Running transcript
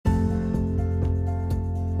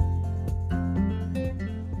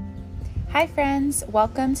Hi friends,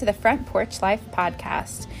 welcome to the Front Porch Life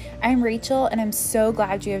podcast. I'm Rachel and I'm so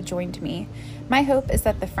glad you have joined me. My hope is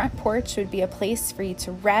that the front porch would be a place for you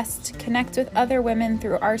to rest, connect with other women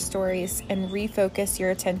through our stories, and refocus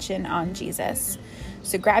your attention on Jesus.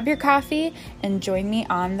 So grab your coffee and join me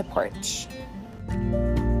on the porch.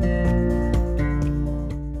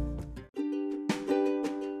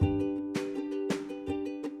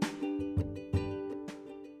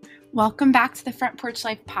 Welcome back to the Front Porch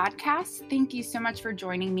Life podcast. Thank you so much for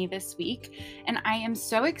joining me this week. And I am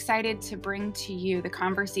so excited to bring to you the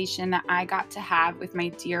conversation that I got to have with my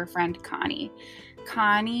dear friend, Connie.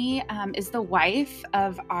 Connie is the wife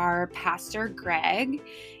of our pastor, Greg,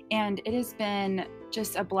 and it has been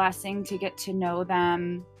just a blessing to get to know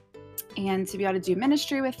them and to be able to do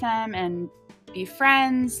ministry with them and be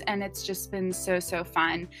friends. And it's just been so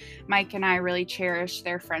fun. Mike and I really cherish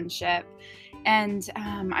their friendship. And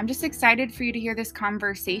I'm just excited for you to hear this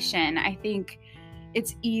conversation. I think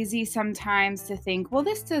it's easy sometimes to think, well,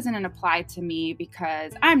 this doesn't apply to me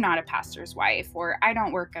because I'm not a pastor's wife or I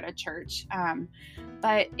don't work at a church.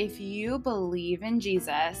 But if you believe in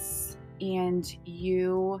Jesus and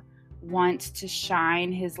you want to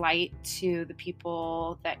shine his light to the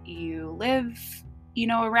people that you live,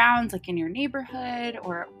 around, like in your neighborhood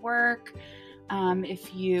or at work,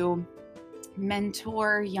 if you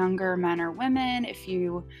mentor younger men or women, if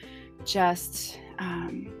you just,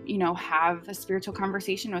 have a spiritual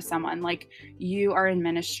conversation with someone, like you are in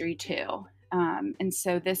ministry too. And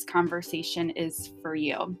so this conversation is for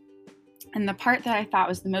you. And the part that I thought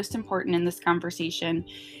was the most important in this conversation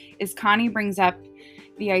is Connie brings up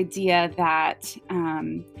the idea that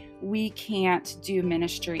we can't do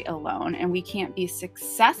ministry alone and we can't be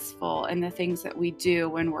successful in the things that we do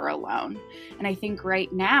when we're alone. And I think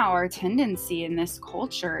right now our tendency in this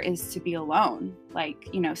culture is to be alone, like,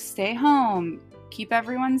 stay home, keep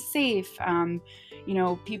everyone safe.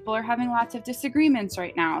 People are having lots of disagreements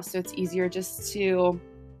right now. So it's easier just to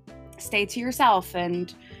stay to yourself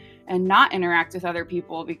and not interact with other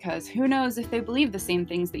people because who knows if they believe the same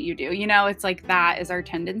things that you do. It's like that is our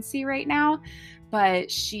tendency right now.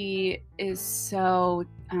 But she is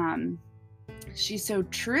she's so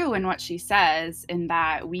true in what she says in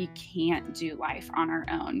that we can't do life on our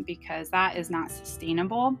own because that is not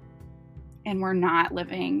sustainable and we're not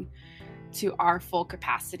living to our full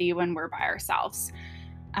capacity when we're by ourselves.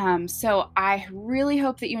 So I really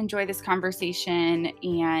hope that you enjoy this conversation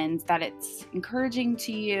and that it's encouraging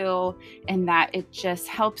to you and that it just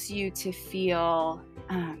helps you to feel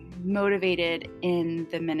motivated in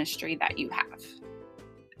the ministry that you have.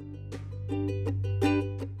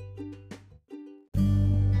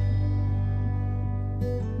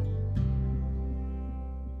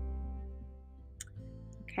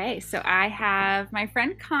 Okay, so I have my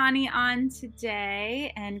friend Connie on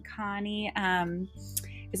today, and Connie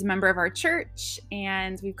is a member of our church,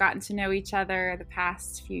 and we've gotten to know each other the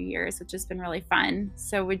past few years, which has been really fun.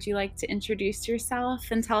 So would you like to introduce yourself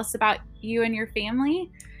and tell us about you and your family?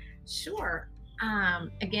 Sure.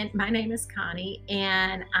 Again, my name is Connie,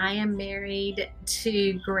 and I am married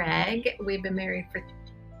to Greg. We've been married for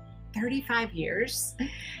 35 years,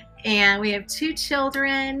 and we have two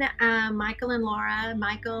children, Michael and Laura.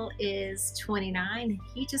 Michael is 29.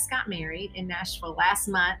 He just got married in Nashville last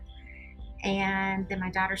month. And then my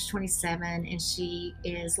daughter's 27, and she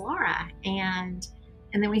is Laura. And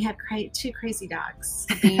then we have two crazy dogs,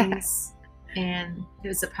 Beans, and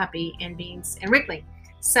who's a puppy, and Beans and Wrigley.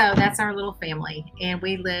 So that's our little family, and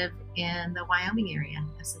we live in the Wyoming area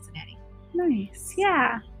of Cincinnati. Nice,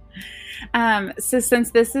 yeah. So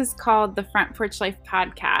since this is called the Front Porch Life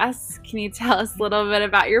podcast, can you tell us a little bit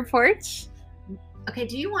about your porch? Okay,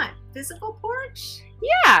 do you want physical porch?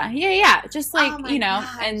 Yeah. Just like,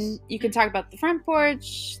 gosh. And you can talk about the front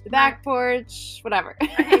porch, the back porch, whatever.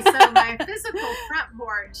 Okay, so my physical front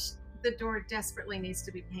porch, the door desperately needs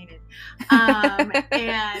to be painted.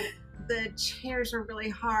 And the chairs are really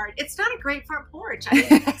hard. It's not a great front porch. I need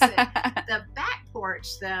to fix it. The back porch,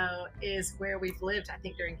 though, is where we've lived, I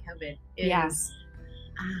think, during COVID.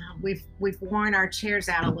 We've worn our chairs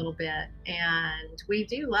out a little bit, and we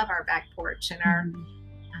do love our back porch, and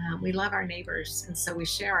we love our neighbors, and so we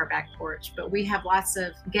share our back porch, but we have lots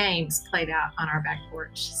of games played out on our back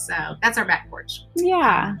porch. So that's our back porch.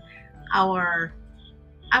 Yeah. I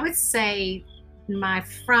would say my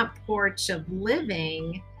front porch of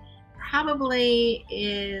living probably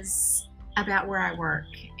is about where I work,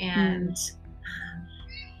 and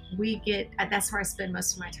that's where I spend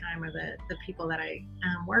most of my time, are the people that I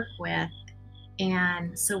work with,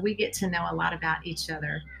 and so we get to know a lot about each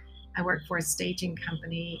other. I work for a staging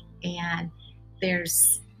company, and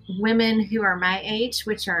there's women who are my age,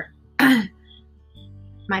 which are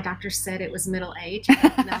My doctor said it was middle age. I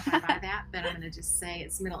don't know if I buy that, but I'm going to just say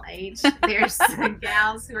it's middle age. There's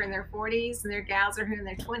gals who are in their 40s and there are gals who are in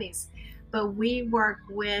their 20s. But we work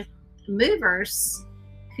with movers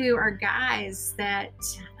who are guys that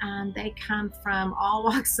they come from all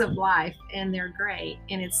walks of life, and they're great.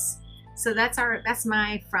 And that's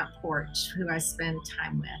my front porch, who I spend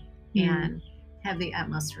time with and have the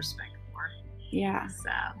utmost respect for. Yeah. So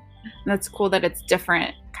that's cool that it's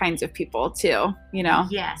different kinds of people too, you know?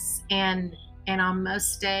 Yes. And on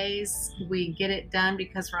most days we get it done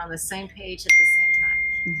because we're on the same page at the same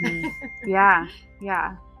time. Yeah.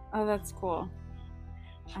 Yeah. Oh, that's cool.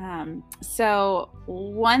 So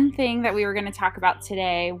one thing that we were going to talk about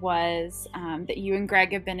today was that you and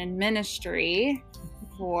Greg have been in ministry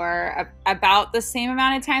for about the same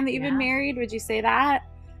amount of time that you've been married. Would you say that?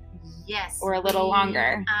 Yes. Or a little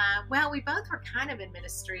longer? Well, we both were kind of in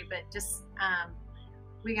ministry, but just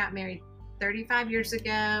we got married 35 years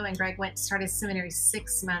ago, and Greg started seminary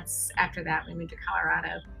 6 months after that. We moved to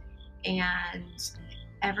Colorado, and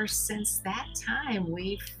ever since that time,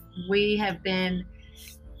 we have been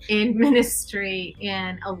in ministry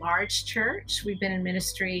in a large church. We've been in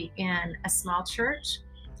ministry in a small church.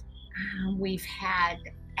 We've had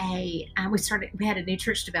we had a new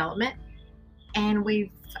church development, and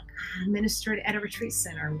we've ministered at a retreat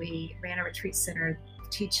center. We ran a retreat center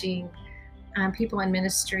teaching people in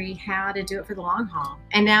ministry how to do it for the long haul.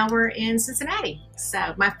 And now we're in Cincinnati.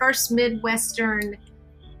 So my first Midwestern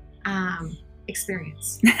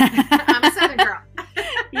experience. I'm a Southern girl.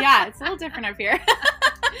 Yeah, it's a little different up here.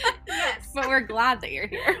 Yes. But we're glad that you're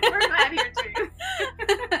here. We're glad here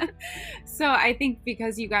too. So I think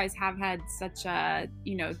because you guys have had such a,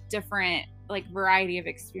 different variety of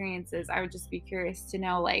experiences, I would just be curious to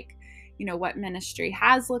know what ministry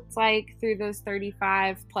has looked like through those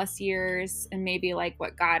 35 plus years, and maybe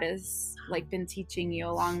what God has been teaching you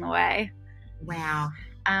along the way. Wow.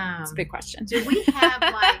 It's a big question. Do we have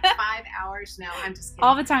 5 hours? No, I'm just kidding.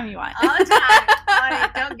 All the time you want. All the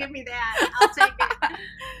time. Don't give me that. I'll take it.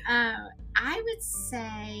 I would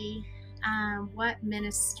say what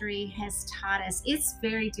ministry has taught us, it's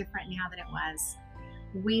very different now than it was.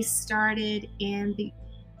 We started in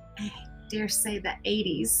I dare say the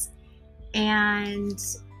 80s, and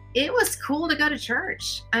it was cool to go to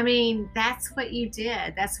church. I mean, that's what you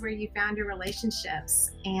did. That's where you found your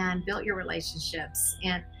relationships and built your relationships.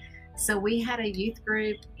 And so we had a youth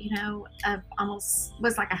group, of was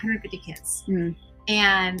like 150 kids.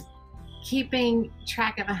 And keeping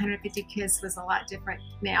track of 150 kids was a lot different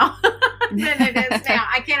now than it is now.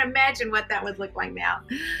 I can't imagine what that would look like now.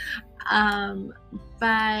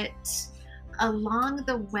 But along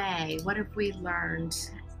the way, what have we learned?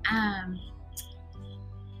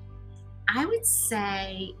 I would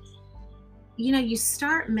say, you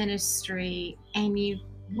start ministry and you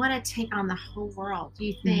want to take on the whole world.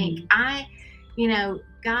 You think,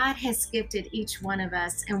 God has gifted each one of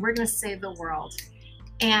us, and we're going to save the world.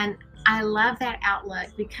 And I love that outlook,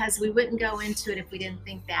 because we wouldn't go into it if we didn't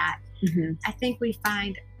think that. I think we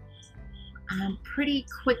find pretty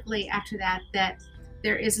quickly after that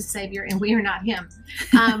there is a Savior and we are not him.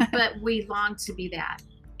 But we long to be that.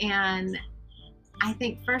 And I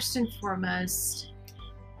think first and foremost,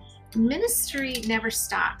 ministry never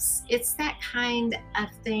stops. It's that kind of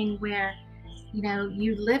thing where,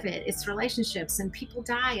 you live it. It's relationships, and people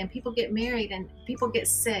die, and people get married, and people get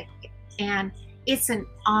sick, and it's an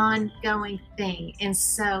ongoing thing. And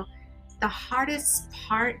so the hardest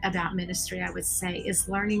part about ministry, I would say, is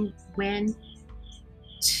learning when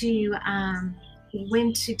to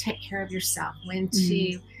take care of yourself, when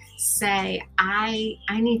to say, I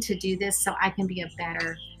need to do this so I can be a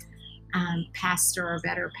better pastor or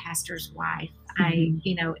better pastor's wife.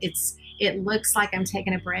 It looks like I'm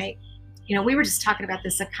taking a break. We were just talking about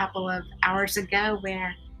this a couple of hours ago,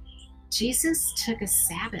 where Jesus took a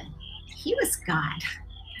Sabbath. He was God.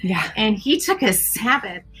 Yeah. And he took a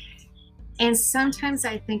Sabbath. And sometimes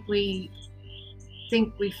I think we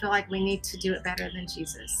feel like we need to do it better than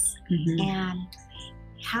Jesus. And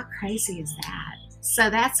how crazy is that? So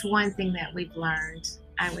that's one thing that we've learned,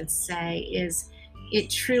 I would say, is it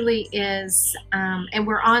truly is, and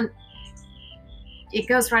it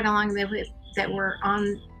goes right along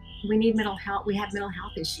we need mental health. We have mental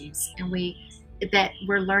health issues, and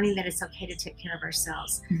we're learning that it's okay to take care of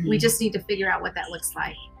ourselves. We just need to figure out what that looks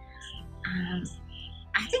like.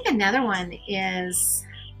 I think another one is,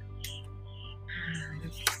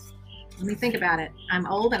 let me think about it. I'm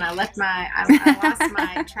old and I lost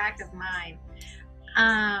my track of mind.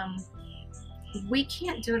 We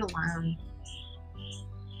can't do it alone.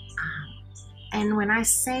 And when I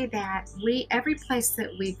say that, every place that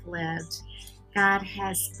we've lived, God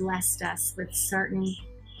has blessed us with certain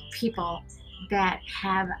people that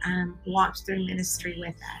have walked through ministry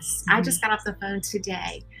with us. I just got off the phone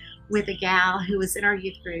today with a gal who was in our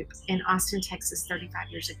youth group in Austin, Texas 35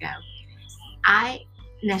 years ago.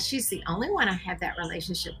 Now she's the only one I have that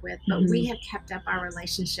relationship with, but we have kept up our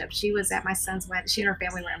relationship. She was at my son's wedding. She and her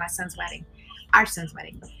family were at my son's wedding, our son's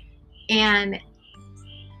wedding. And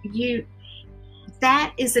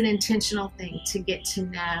that is an intentional thing, to get to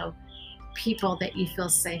know people that you feel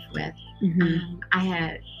safe with.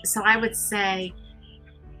 So I would say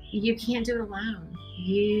you can't do it alone.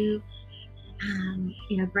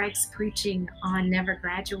 Greg's preaching on never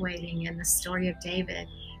graduating and the story of David,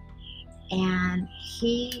 and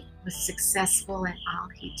he was successful in all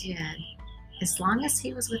he did as long as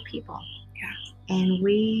he was with people. Yeah. And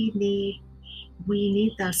we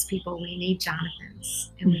need those people. We need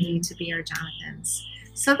Jonathans, and we need to be our Jonathans.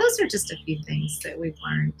 So those are just a few things that we've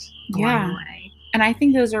learned along the way. And I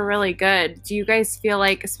think those are really good. Do you guys feel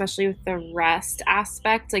like, especially with the rest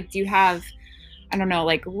aspect, like, do you have, I don't know,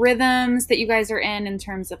 like rhythms that you guys are in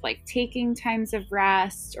terms of like taking times of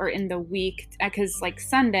rest, or in the week? Because like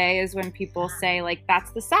Sunday is when people say like,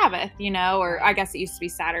 that's the Sabbath, or I guess it used to be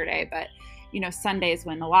Saturday, but Sunday is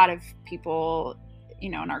when a lot of people,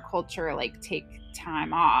 in our culture, like take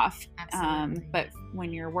time off. But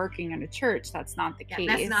when you're working in a church, that's not the case.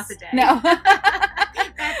 That's not the day. No.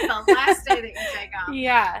 That's the last day that you take off.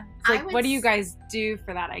 Yeah. Like, what do you guys do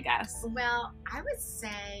for that, I guess? Well, I would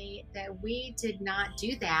say that we did not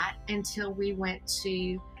do that until we went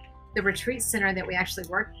to the retreat center that we actually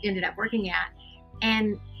ended up working at.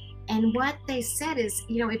 And what they said is,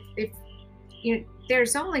 if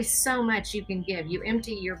there's only so much you can give. You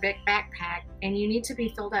empty your big backpack and you need to be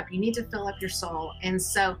filled up. You need to fill up your soul. And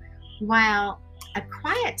so while a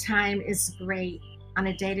quiet time is great on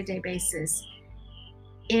a day-to-day basis,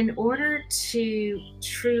 in order to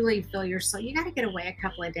truly fill your soul, you got to get away a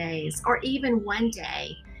couple of days, or even one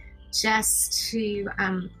day, just to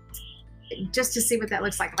see what that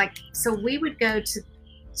looks like. So we would go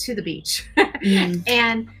to the beach,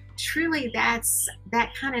 and truly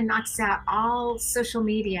that kind of knocks out all social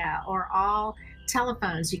media or all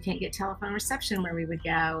telephones. You can't get telephone reception where we would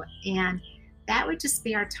go, and that would just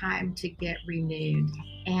be our time to get renewed.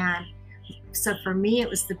 And so for me, it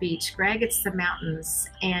was the beach. Greg, it's the mountains,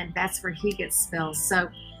 and that's where he gets spills. So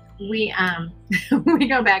we we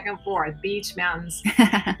go back and forth, beach, mountains,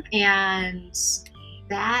 and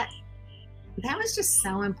that was just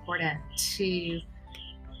so important to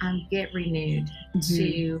get renewed,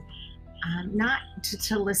 to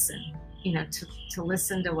to listen, to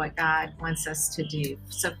listen to what God wants us to do.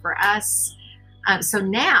 So for us, so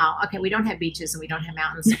now, okay, we don't have beaches and we don't have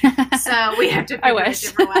mountains, so we have to figure it a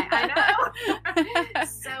different way. I know.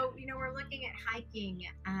 So, we're looking at hiking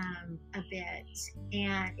a bit,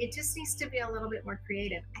 and it just needs to be a little bit more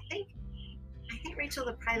creative. I think, Rachel,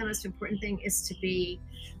 probably the most important thing is to be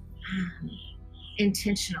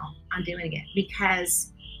intentional on doing it,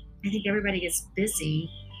 because I think everybody gets busy,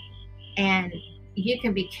 and you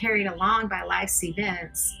can be carried along by life's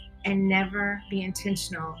events and never be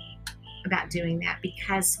intentional about doing that,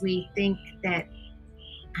 because we think that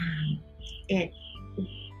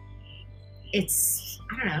it's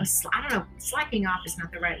I don't know, slacking off is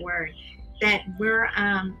not the right word, that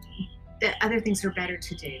that other things are better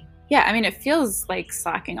to do. Yeah, I mean, it feels like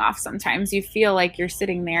slacking off sometimes. You feel like you're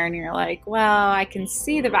sitting there and you're like, well, I can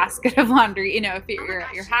see the basket of laundry, if you're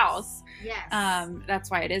at your house. Yes. That's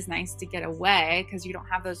why it is nice to get away, because you don't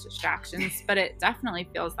have those distractions, but it definitely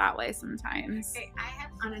feels that way sometimes. Okay, I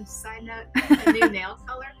have, on a side note, a new nail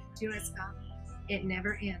color. Do you know what it's called? It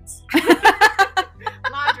never ends.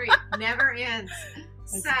 Laundry never ends.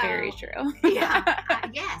 That's very true.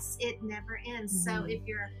 Yes, it never ends. Mm-hmm.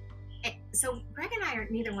 So Greg and I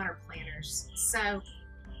neither one are planners. So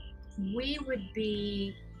we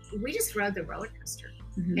just rode the roller coaster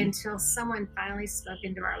until someone finally spoke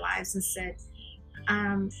into our lives and said,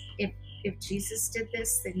 if Jesus did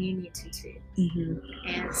this, then you need to too.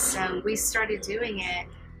 And so we started doing it.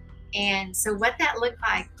 And so what that looked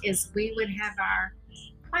like is we would have our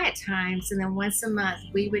quiet times, and then once a month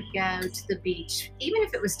we would go to the beach, even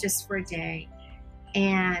if it was just for a day.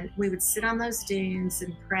 And we would sit on those dunes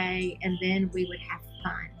and pray, and then we would have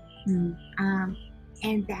fun.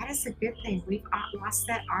 And that is a good thing. We've lost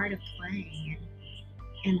that art of playing,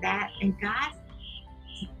 and God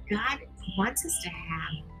wants us to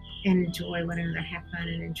have and enjoy one another, have fun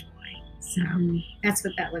and enjoy. So that's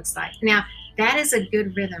what that looks like. Now, that is a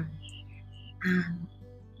good rhythm.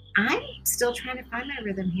 I'm still trying to find my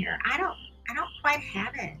rhythm here. I don't quite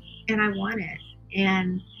have it, and I want it.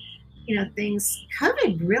 And things,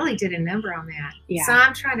 COVID really did a number on that. Yeah. So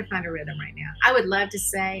I'm trying to find a rhythm right now. I would love to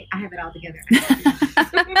say I have it all together.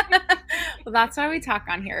 Well, that's why we talk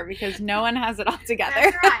on here, because no one has it all together.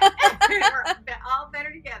 That's right. We're all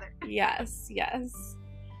better together. Yes.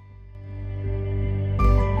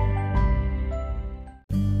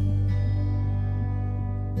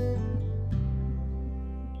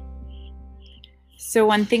 So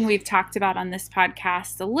one thing we've talked about on this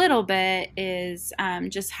podcast a little bit is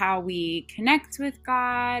just how we connect with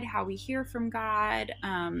God, how we hear from God.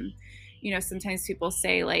 Sometimes people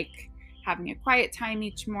say like having a quiet time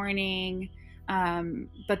each morning,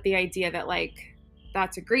 but the idea that like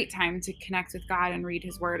that's a great time to connect with God and read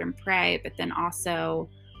his word and pray, but then also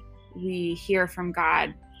we hear from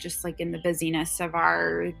God just like in the busyness of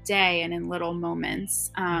our day and in little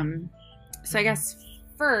moments. So I guess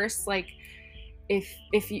first, like,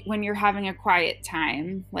 when you're having a quiet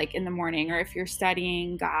time, like in the morning, or if you're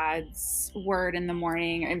studying God's word in the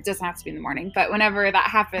morning, it doesn't have to be in the morning, but whenever that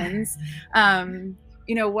happens,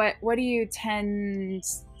 what do you tend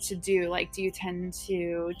to do? Like, do you tend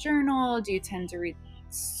to journal? Do you tend to read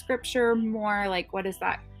scripture more? Like, what does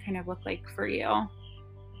that kind of look like for you?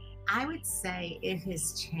 I would say it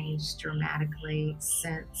has changed dramatically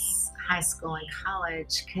since high school and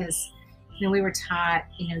college, because we were taught,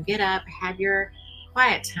 get up, have your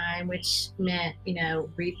quiet time, which meant,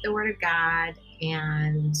 read the word of God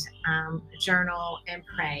and journal and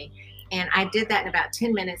pray. And I did that in about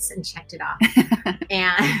 10 minutes and checked it off.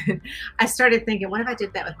 And I started thinking, what if I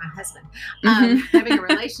did that with my husband? Having a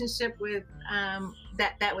relationship with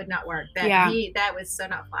that would not work. That would so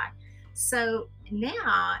not fly. So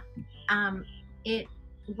now,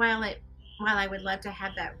 while I would love to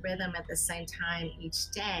have that rhythm at the same time each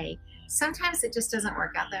day, sometimes it just doesn't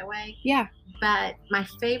work out that way. Yeah. But my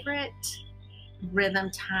favorite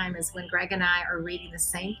rhythm time is when Greg and I are reading the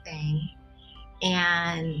same thing,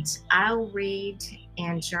 and I'll read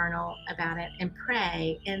and journal about it and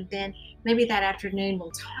pray, and then maybe that afternoon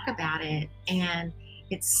we'll talk about it. And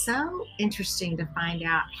it's so interesting to find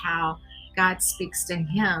out how God speaks to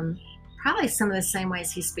him, probably some of the same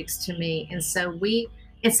ways he speaks to me. And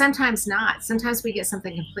sometimes not. Sometimes we get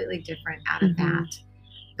something completely different out of that.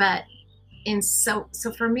 But so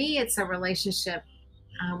for me, it's a relationship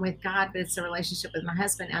with God, but it's a relationship with my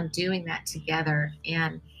husband. I'm doing that together,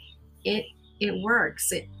 and it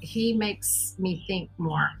works. He makes me think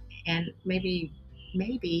more, and maybe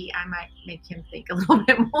I might make him think a little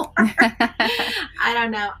bit more. I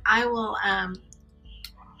don't know. I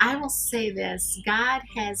will say this: God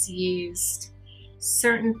has used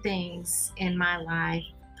certain things in my life,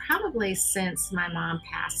 probably since my mom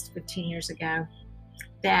passed 15 years ago,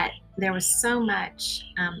 that there was so much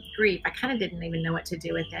grief. I kind of didn't even know what to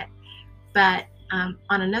do with it. But on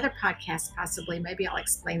another podcast, possibly, maybe I'll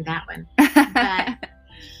explain that one. But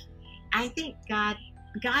I think God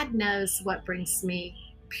knows what brings me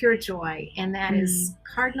pure joy, and that is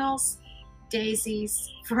cardinals, daisies,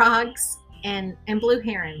 frogs, and blue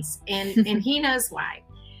herons. And he knows why.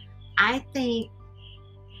 I think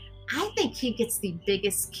he gets the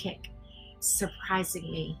biggest kick surprising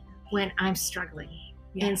me when I'm struggling.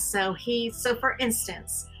 Yeah. And so for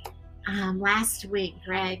instance, last week,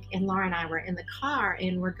 Greg and Laura and I were in the car,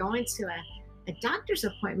 and we're going to a doctor's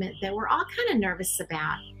appointment that we're all kind of nervous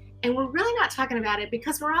about. And we're really not talking about it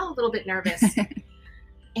because we're all a little bit nervous.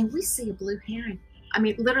 And we see a blue heron,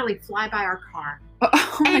 literally fly by our car.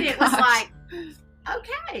 Oh and it was like,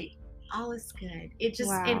 okay, all is good. It just,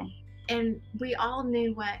 wow. And we all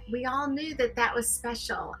knew that was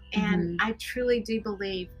special. And I truly do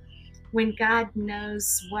believe when God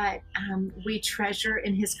knows what we treasure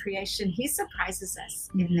in his creation, he surprises us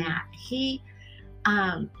in that.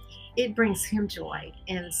 It brings him joy.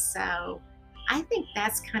 And so I think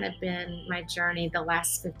that's kind of been my journey the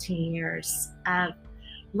last 15 years of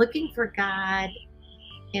looking for God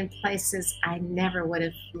in places I never would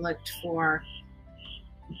have looked for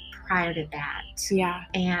prior to that. Yeah.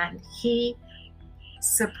 And he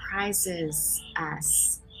surprises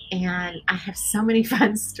us. And I have so many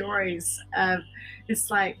fun stories of, it's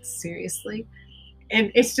like, seriously.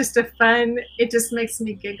 And it's just it just makes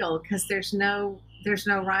me giggle, because there's no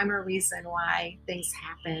rhyme or reason why things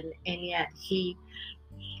happen. And yet he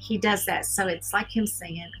does that. So it's like him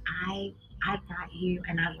saying, I've got you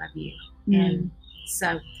and I love you. And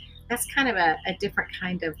so that's kind of a different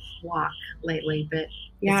kind of walk lately, but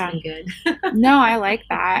it's been good. No, I like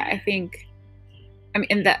that. I think,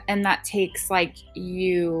 and that takes like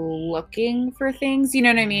you looking for things, you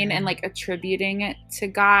know what I mean? And like attributing it to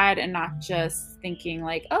God, and not just thinking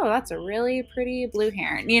like, oh, that's a really pretty blue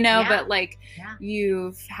heron, but like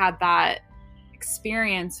you've had that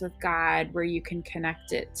experience with God where you can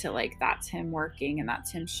connect it to like, that's him working and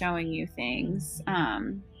that's him showing you things.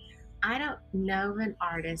 I don't know an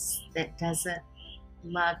artist that doesn't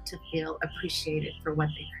love to feel appreciated for what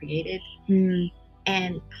they created.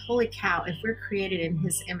 And holy cow, if we're created in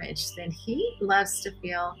his image, then he loves to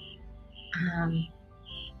feel,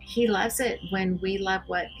 he loves it when we love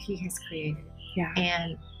what he has created. Yeah.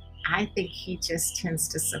 And I think he just tends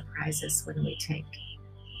to surprise us when we take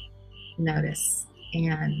notice.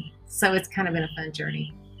 And so it's kind of been a fun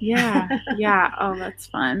journey. Yeah. Yeah. Oh, that's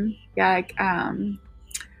fun. Yeah. Like,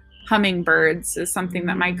 hummingbirds is something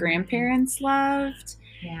that my grandparents loved.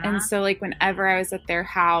 Yeah. And so like whenever I was at their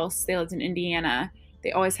house, they lived in Indiana,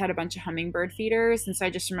 they always had a bunch of hummingbird feeders. And so I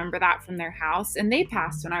just remember that from their house, and they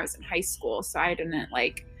passed when I was in high school. So I didn't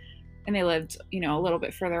like, and they lived, a little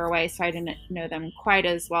bit further away. So I didn't know them quite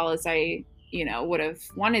as well as I, would have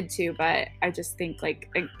wanted to. But I just think like,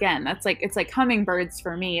 again, that's like, it's like hummingbirds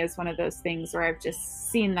for me is one of those things where I've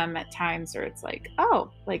just seen them at times where it's like,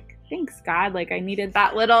 oh, like, thanks God. Like I needed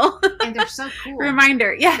that little and they're so cool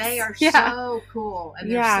reminder. Yes. They are so cool.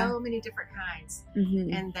 And there's so many different kinds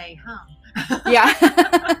and they hum. Yeah.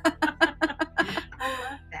 I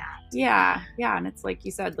love that. Yeah. Yeah. And it's like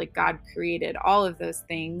you said, like God created all of those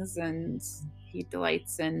things and he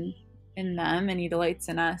delights in them, and he delights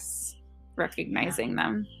in us recognizing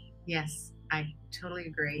them. Yes, I totally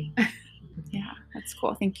agree. Yeah, that's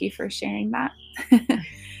cool. Thank you for sharing that.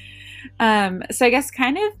 So I guess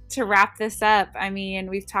kind of to wrap this up, I mean,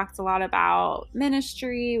 we've talked a lot about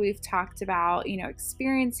ministry. We've talked about,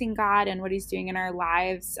 experiencing God and what he's doing in our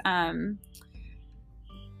lives. I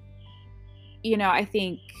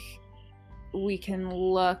think we can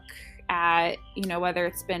look at, whether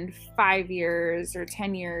it's been 5 years or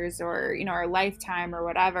 10 years or, our lifetime or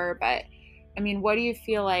whatever. But I mean, what do you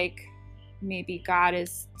feel like maybe God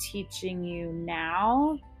is teaching you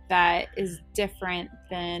now that is different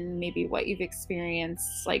than maybe what you've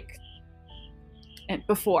experienced like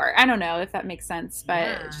before? I don't know if that makes sense,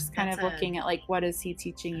 but just kind of looking at like, what is he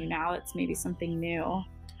teaching you now that's maybe something new?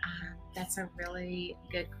 That's a really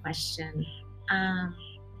good question. I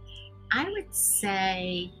would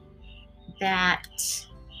say that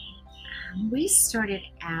we started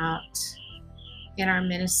out in our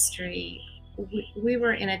ministry, we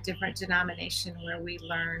were in a different denomination where we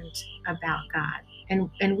learned about God.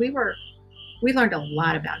 And we learned a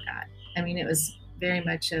lot about God. I mean, it was very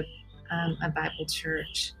much a Bible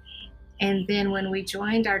church. And then when we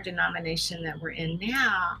joined our denomination that we're in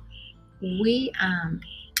now,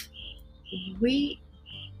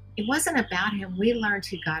 it wasn't about him. We learned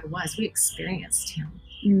who God was. We experienced him.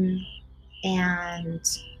 And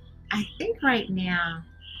I think right now,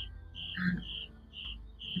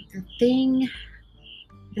 the thing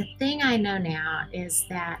I know now is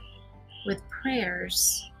that with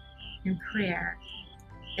prayers and prayer,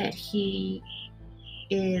 that he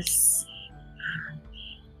is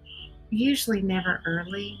usually never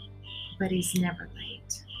early, but he's never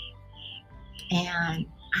late. And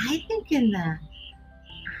I think in the,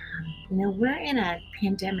 we're in a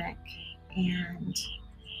pandemic and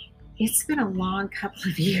it's been a long couple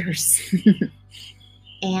of years.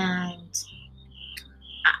 And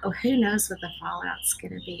who knows what the fallout's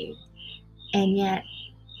going to be. And yet,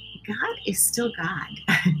 God is still God.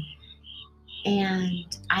 And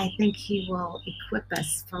I think he will equip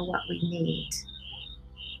us for what we need.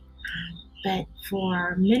 But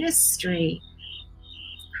for ministry,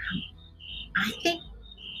 I think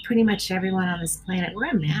pretty much everyone on this planet, we're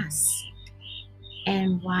a mess.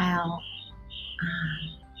 And while,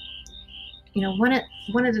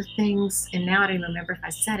 one of the things, and now I don't even remember if I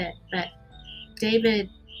said it, but David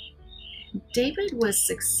was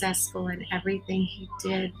successful in everything he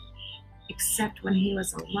did except when he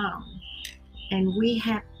was alone. And we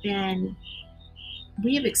have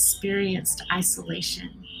experienced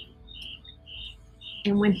isolation.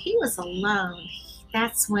 And when he was alone,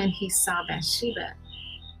 that's when he saw Bathsheba.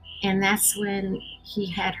 And that's when he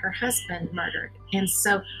had her husband murdered. And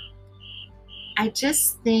so I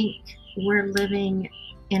just think we're living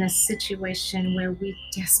in a situation where we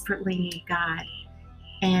desperately need God.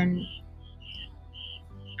 And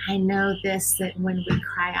I know this, that when we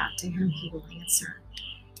cry out to him, he will answer.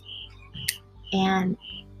 And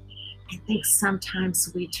I think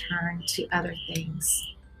sometimes we turn to other things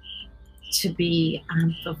to be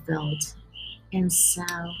fulfilled. And so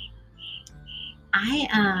I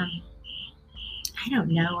don't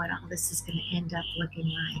know what all this is going to end up looking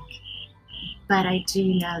like, but I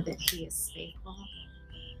do know that he is faithful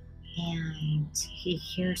and he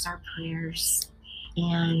hears our prayers.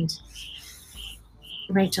 And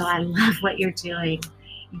Rachel, I love what you're doing.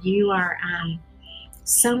 You are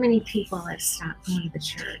so many people have stopped going to the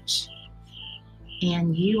church,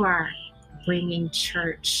 and you are bringing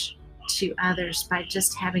church to others by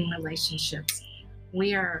just having relationships.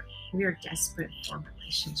 We are desperate for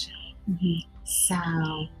relationship. Mm-hmm. So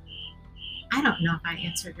I don't know if I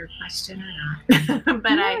answered your question or not,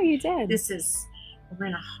 but No, you did. We're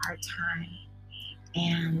in a hard time,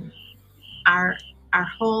 and our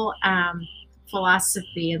whole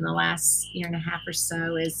philosophy in the last year and a half or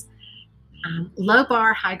so is low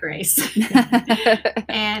bar, high grace,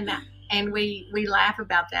 and we laugh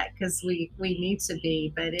about that because we need to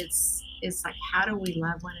be, but it's like, how do we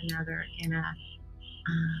love one another in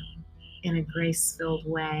a grace filled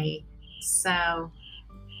way? So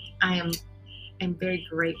I am very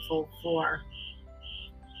grateful for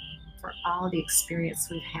all the experience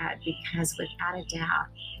we've had, because without a doubt,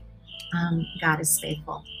 God is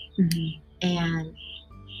faithful. Mm-hmm. And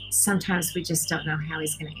sometimes we just don't know how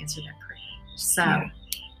he's going to answer that prayer. So Yeah.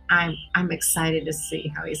 I'm excited to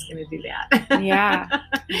see how he's going to do that. Yeah.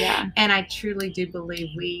 Yeah. And I truly do believe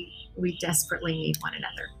we desperately need one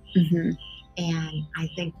another. Mm-hmm. And I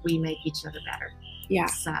think we make each other better. Yeah.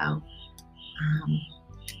 So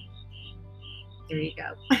there you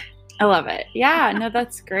go. I love it. Yeah, no,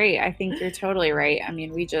 that's great. I think you're totally right. I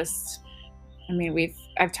mean,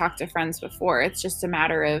 I've talked to friends before. It's just a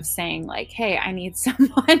matter of saying like, hey, I need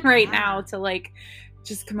someone right now to like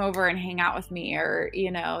just come over and hang out with me, or,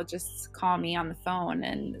 just call me on the phone.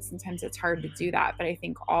 And sometimes it's hard to do that. But I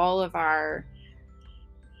think all of our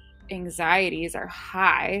anxieties are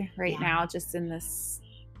high right now, just in this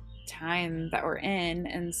time that we're in.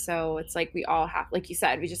 And so it's like we all have, like you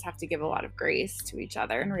said, we just have to give a lot of grace to each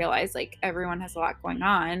other and realize like everyone has a lot going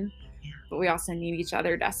on, but we also need each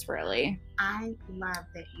other desperately. I love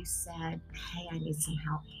that you said, hey, I need some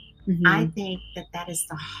help. Mm-hmm. I think that is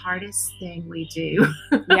the hardest thing we do.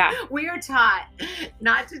 Yeah. We are taught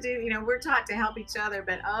not to do, we're taught to help each other,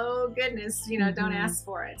 but oh goodness, Mm-hmm. don't ask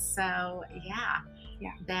for it. So yeah,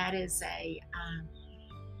 that is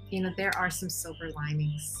there are some silver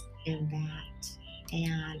linings in that.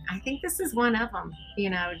 And I think this is one of them,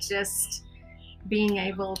 just being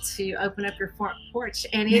able to open up your front porch,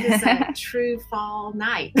 and it is a true fall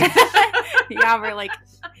night. Yeah, we're like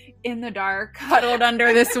in the dark, huddled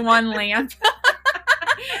under this one lamp.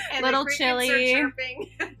 And little the chilly.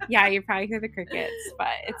 Yeah, you probably hear the crickets, but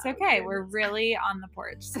it's okay. Oh, we're really on the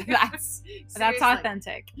porch, so that's Seriously.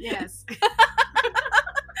 authentic. Yes.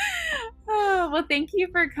 Oh, well, thank you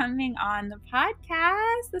for coming on the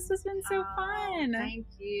podcast. This has been so fun. Thank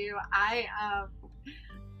you.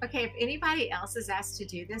 Okay, if anybody else is asked to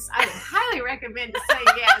do this, I would highly recommend to say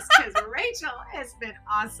yes, because Rachel has been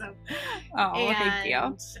awesome. Oh, well, thank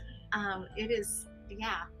you. It is,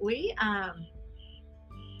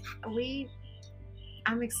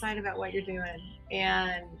 I'm excited about what you're doing.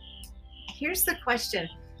 And here's the question: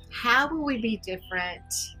 how will we be different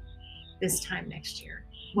this time next year?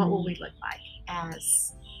 What will we look like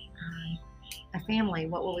as a family?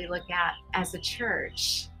 What will we look at as a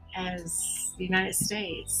church, as the United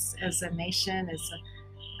States, as a nation, as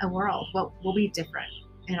a world? What will be different?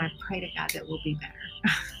 And I pray to God that we'll be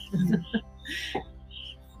better.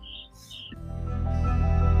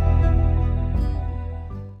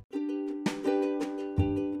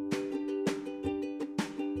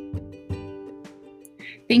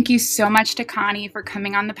 Thank you so much to Connie for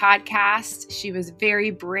coming on the podcast. She was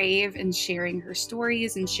very brave in sharing her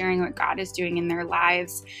stories and sharing what God is doing in their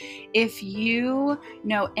lives. If you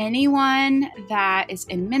know anyone that is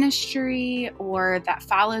in ministry or that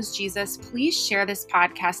follows Jesus, please share this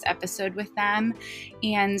podcast episode with them.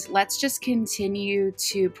 And let's just continue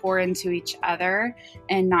to pour into each other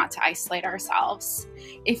and not to isolate ourselves.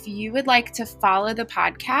 If you would like to follow the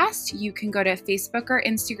podcast, you can go to Facebook or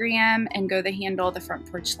Instagram and go the handle The Front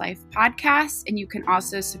Porch Life Podcast. And you can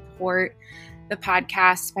also support the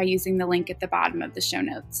podcast by using the link at the bottom of the show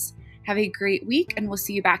notes. Have a great week, and we'll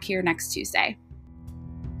see you back here next Tuesday.